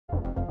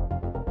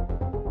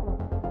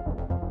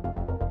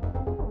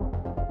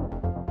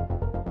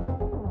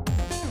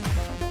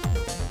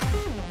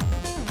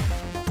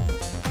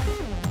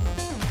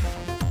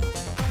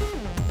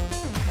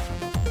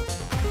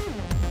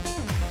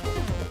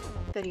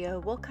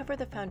video, we'll cover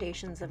the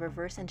foundations of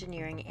reverse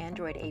engineering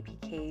Android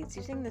APKs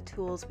using the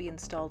tools we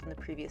installed in the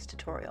previous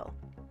tutorial.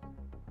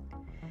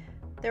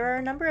 There are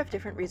a number of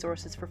different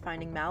resources for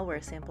finding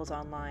malware samples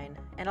online,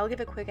 and I'll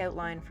give a quick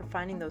outline for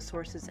finding those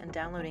sources and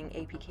downloading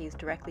APKs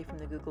directly from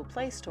the Google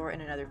Play Store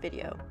in another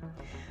video.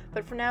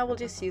 But for now, we'll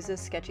just use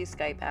this sketchy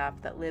Skype app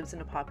that lives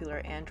in a popular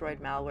Android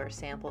malware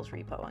samples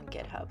repo on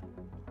GitHub.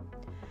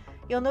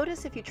 You'll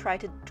notice if you try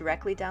to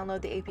directly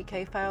download the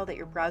APK file that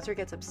your browser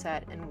gets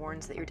upset and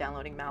warns that you're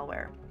downloading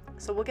malware.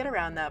 So we'll get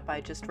around that by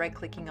just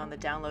right-clicking on the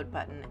download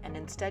button and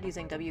instead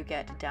using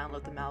wget to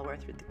download the malware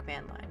through the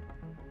command line.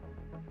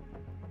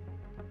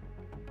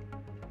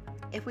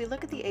 If we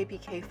look at the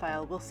APK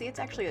file, we'll see it's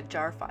actually a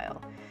jar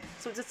file,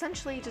 so it's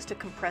essentially just a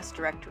compressed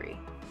directory.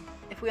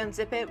 If we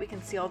unzip it, we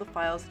can see all the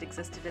files that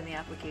existed in the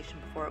application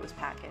before it was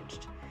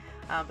packaged.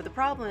 But the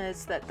problem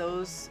is that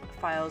those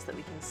files that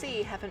we can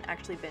see haven't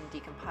actually been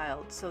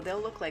decompiled, so they'll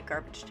look like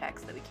garbage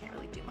text that we can't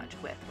really do much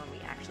with when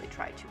we actually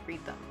try to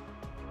read them.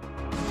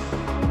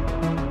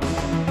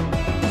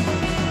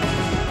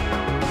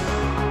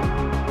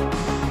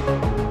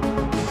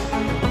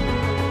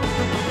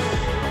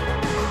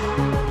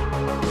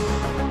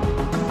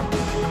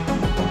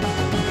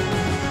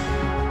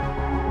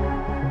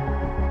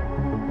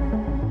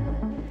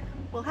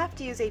 We'll have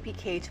to use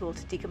APK tool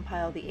to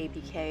decompile the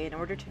APK in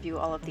order to view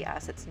all of the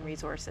assets and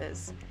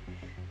resources.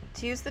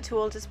 To use the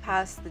tool, just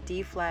pass the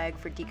D flag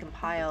for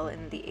decompile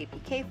in the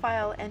APK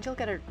file and you'll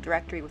get a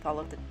directory with all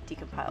of the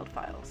decompiled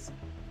files.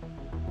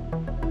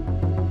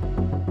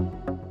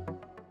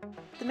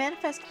 The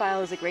manifest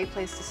file is a great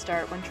place to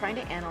start when trying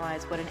to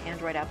analyze what an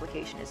Android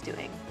application is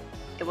doing.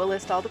 It will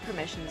list all the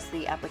permissions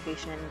the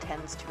application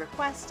intends to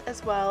request,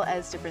 as well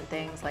as different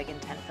things like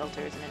intent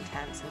filters and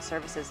intents and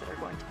services that are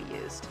going to be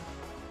used.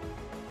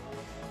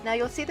 Now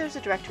you'll see there's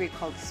a directory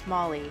called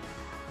Smalley,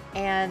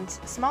 and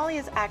Smalley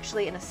is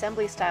actually an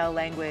assembly style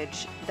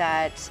language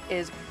that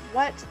is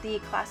what the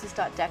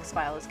classes.dex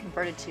file is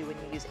converted to when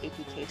you use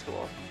APK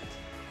tool.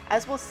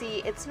 As we'll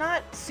see, it's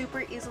not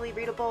super easily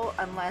readable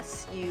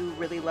unless you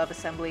really love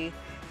assembly,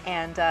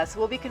 and so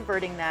we'll be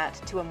converting that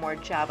to a more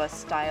Java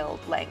style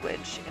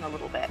language in a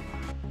little bit.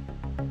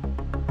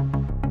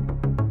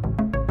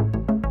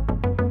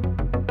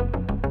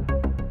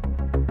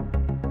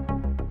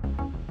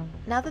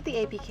 Now that the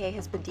APK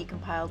has been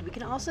decompiled, we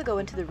can also go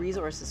into the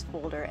resources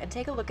folder and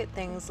take a look at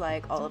things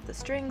like all of the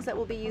strings that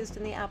will be used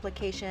in the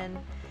application.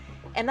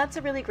 And that's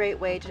a really great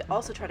way to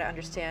also try to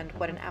understand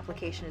what an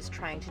application is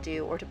trying to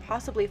do, or to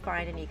possibly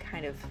find any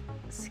kind of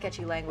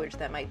sketchy language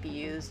that might be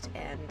used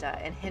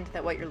and hint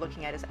that what you're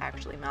looking at is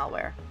actually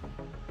malware.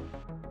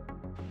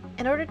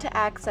 In order to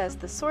access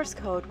the source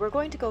code, we're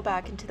going to go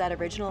back into that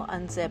original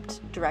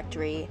unzipped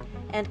directory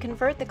and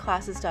convert the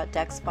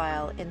classes.dex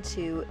file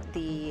into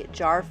the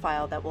jar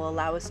file that will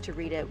allow us to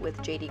read it with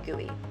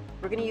jd-gui.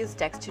 We're going to use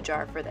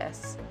dex2jar for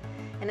this.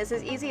 And it's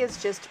as easy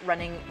as just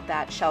running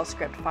that shell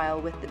script file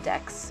with the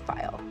dex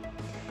file.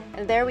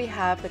 And there we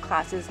have the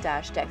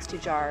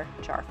classes-dex2jar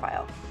jar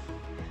file.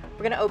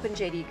 We're going to open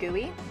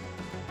jd-gui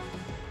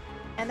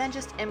and then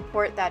just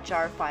import that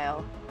jar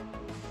file.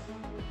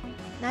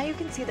 Now you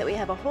can see that we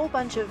have a whole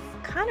bunch of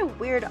kind of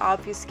weird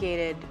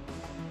obfuscated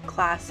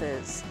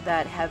classes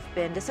that have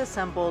been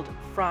disassembled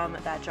from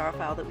that jar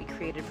file that we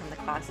created from the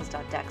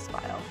classes.dex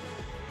file.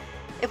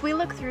 If we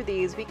look through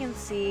these, we can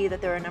see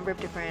that there are a number of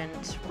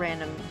different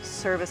random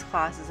service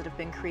classes that have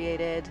been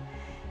created,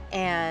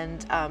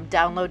 and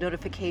download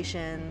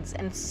notifications,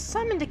 and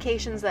some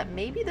indications that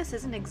maybe this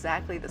isn't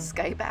exactly the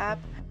Skype app.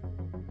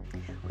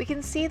 We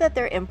can see that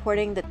they're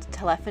importing the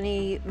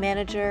telephony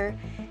manager,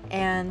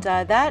 and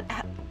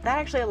that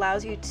actually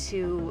allows you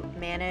to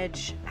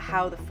manage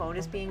how the phone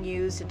is being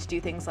used and to do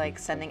things like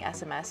sending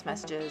SMS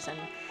messages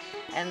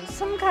and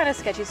some kind of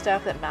sketchy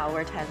stuff that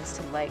malware tends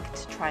to like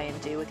to try and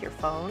do with your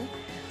phone.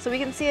 So we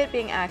can see it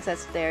being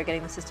accessed there,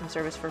 getting the system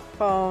service for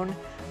phone.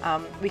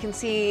 We can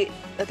see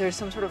that there's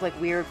some sort of like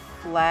weird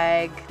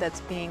flag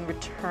that's being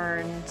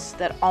returned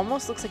that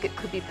almost looks like it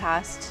could be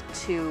passed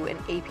to an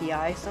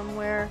API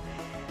somewhere.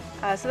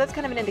 So that's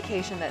kind of an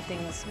indication that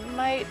things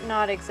might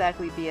not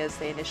exactly be as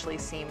they initially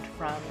seemed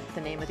from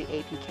the name of the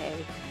APK.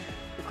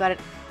 We've got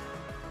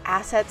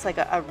assets like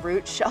a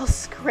root shell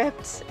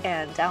script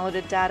and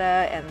downloaded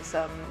data and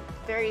some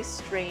very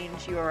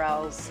strange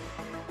URLs.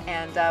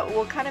 And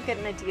we'll kind of get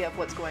an idea of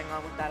what's going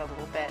on with that a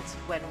little bit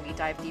when we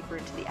dive deeper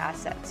into the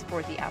assets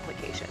for the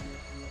application.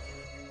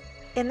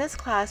 In this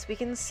class, we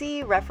can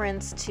see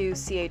reference to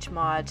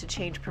chmod to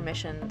change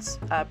permissions,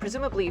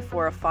 presumably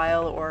for a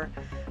file or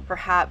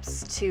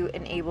perhaps to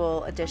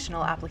enable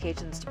additional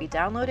applications to be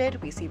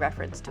downloaded. We see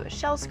reference to a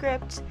shell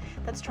script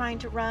that's trying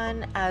to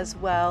run, as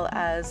well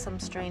as some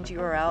strange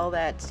URL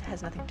that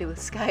has nothing to do with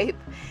Skype,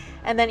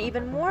 and then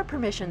even more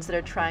permissions that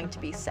are trying to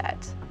be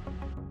set.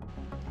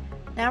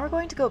 Now we're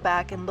going to go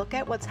back and look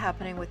at what's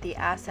happening with the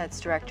assets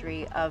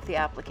directory of the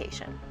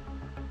application.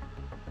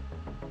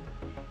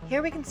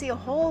 Here we can see a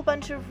whole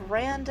bunch of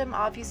random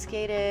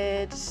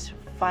obfuscated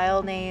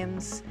file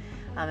names.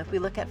 If we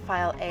look at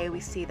file A, we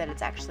see that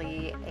it's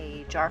actually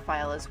a jar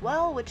file as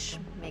well, which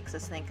makes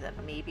us think that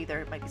maybe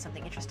there might be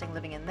something interesting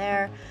living in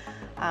there.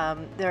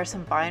 There are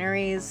some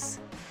binaries,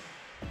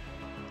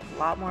 a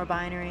lot more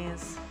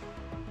binaries,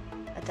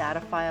 a data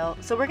file.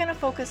 So we're going to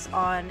focus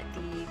on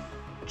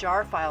the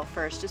jar file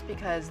first, just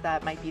because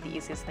that might be the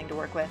easiest thing to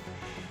work with.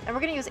 And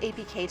we're going to use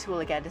APK tool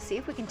again to see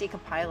if we can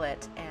decompile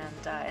it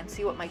and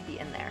see what might be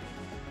in there.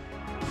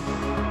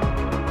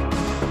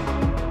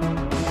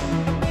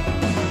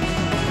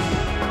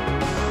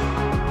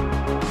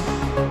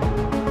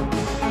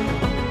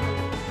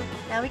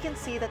 Now we can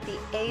see that the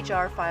A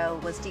jar file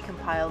was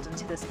decompiled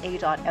into this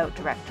a.out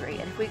directory,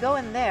 and if we go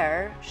in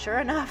there, sure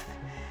enough,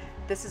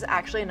 this is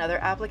actually another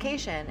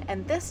application,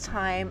 and this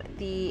time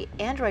the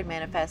Android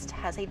manifest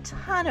has a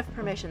ton of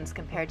permissions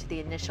compared to the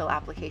initial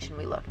application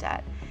we looked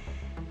at.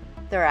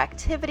 There are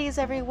activities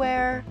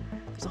everywhere,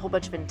 there's a whole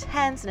bunch of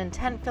intents and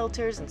intent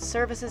filters and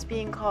services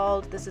being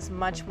called. This is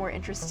much more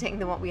interesting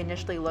than what we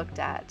initially looked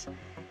at.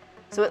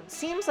 So it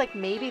seems like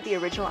maybe the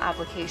original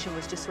application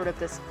was just sort of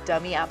this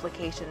dummy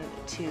application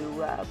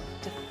to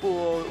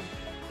fool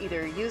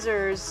either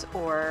users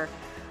or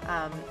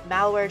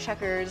malware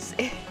checkers,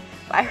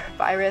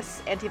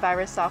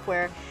 antivirus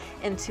software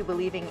into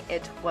believing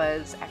it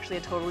was actually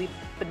a totally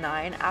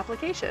benign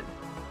application.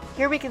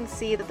 Here we can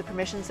see that the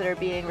permissions that are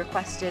being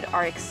requested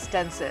are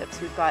extensive.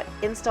 So we've got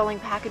installing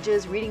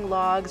packages, reading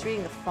logs,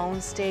 reading the phone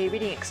state,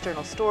 reading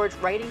external storage,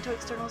 writing to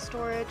external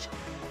storage,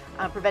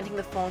 preventing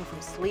the phone from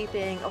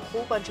sleeping, a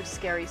whole bunch of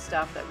scary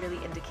stuff that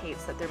really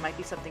indicates that there might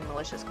be something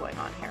malicious going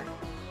on here.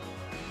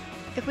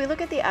 If we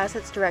look at the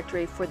assets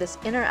directory for this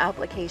inner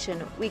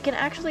application, we can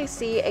actually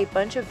see a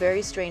bunch of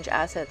very strange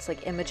assets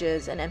like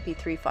images and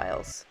MP3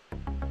 files.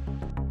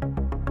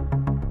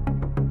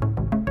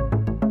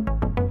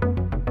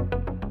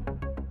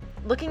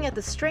 Looking at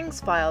the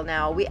strings file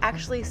now, we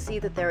actually see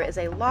that there is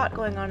a lot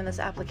going on in this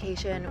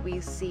application.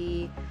 We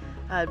see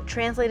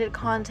translated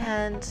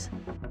content,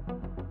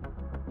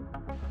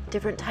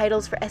 different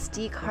titles for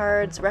SD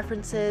cards,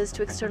 references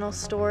to external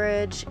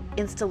storage,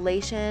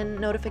 installation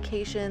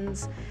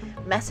notifications,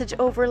 message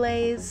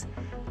overlays.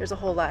 There's a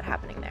whole lot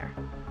happening there.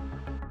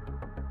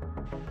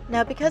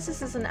 Now, because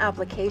this is an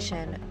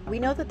application, we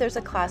know that there's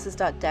a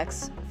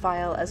classes.dex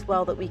file as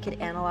well that we could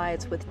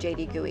analyze with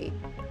jd-gui.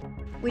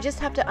 We just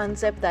have to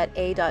unzip that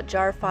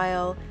a.jar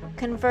file,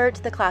 convert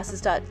the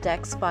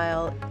classes.dex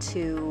file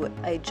to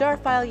a jar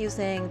file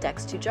using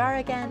dex2jar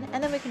again,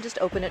 and then we can just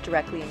open it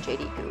directly in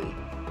jd-gui.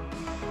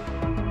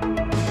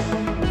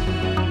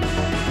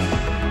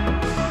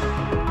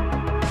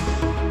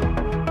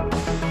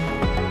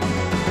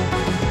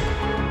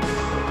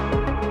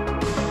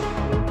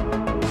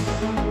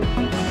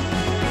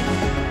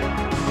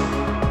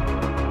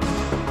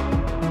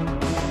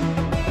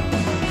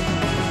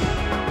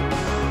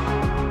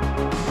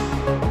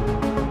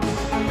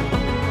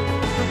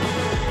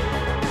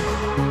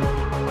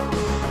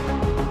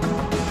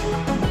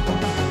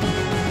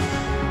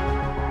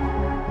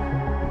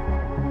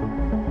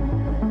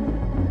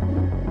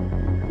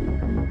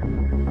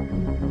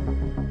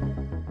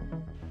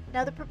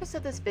 Now, the purpose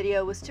of this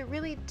video was to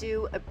really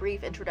do a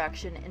brief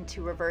introduction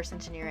into reverse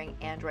engineering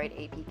Android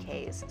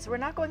APKs. So we're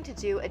not going to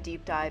do a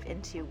deep dive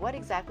into what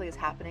exactly is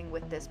happening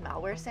with this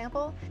malware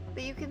sample,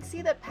 but you can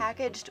see that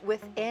packaged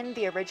within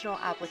the original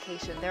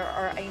application, there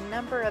are a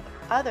number of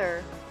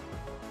other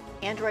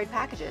Android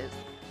packages.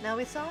 Now,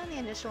 we saw in the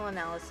initial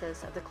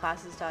analysis of the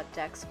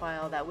classes.dex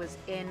file that was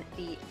in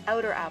the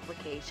outer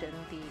application,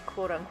 the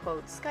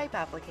quote-unquote Skype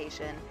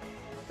application,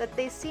 that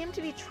they seem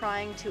to be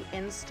trying to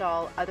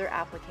install other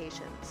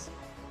applications.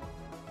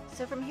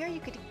 So from here you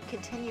could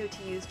continue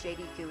to use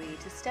jd-gui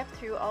to step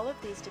through all of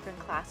these different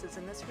classes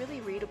in this really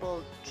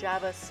readable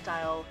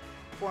Java-style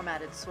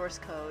formatted source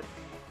code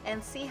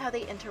and see how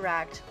they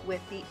interact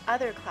with the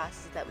other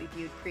classes that we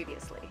viewed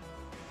previously.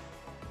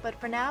 But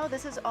for now,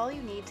 this is all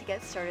you need to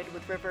get started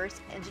with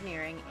reverse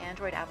engineering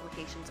Android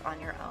applications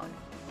on your own.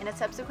 In a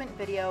subsequent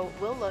video,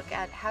 we'll look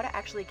at how to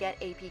actually get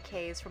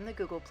APKs from the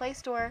Google Play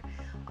Store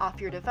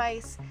off your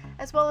device,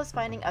 as well as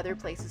finding other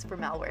places for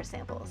malware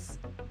samples.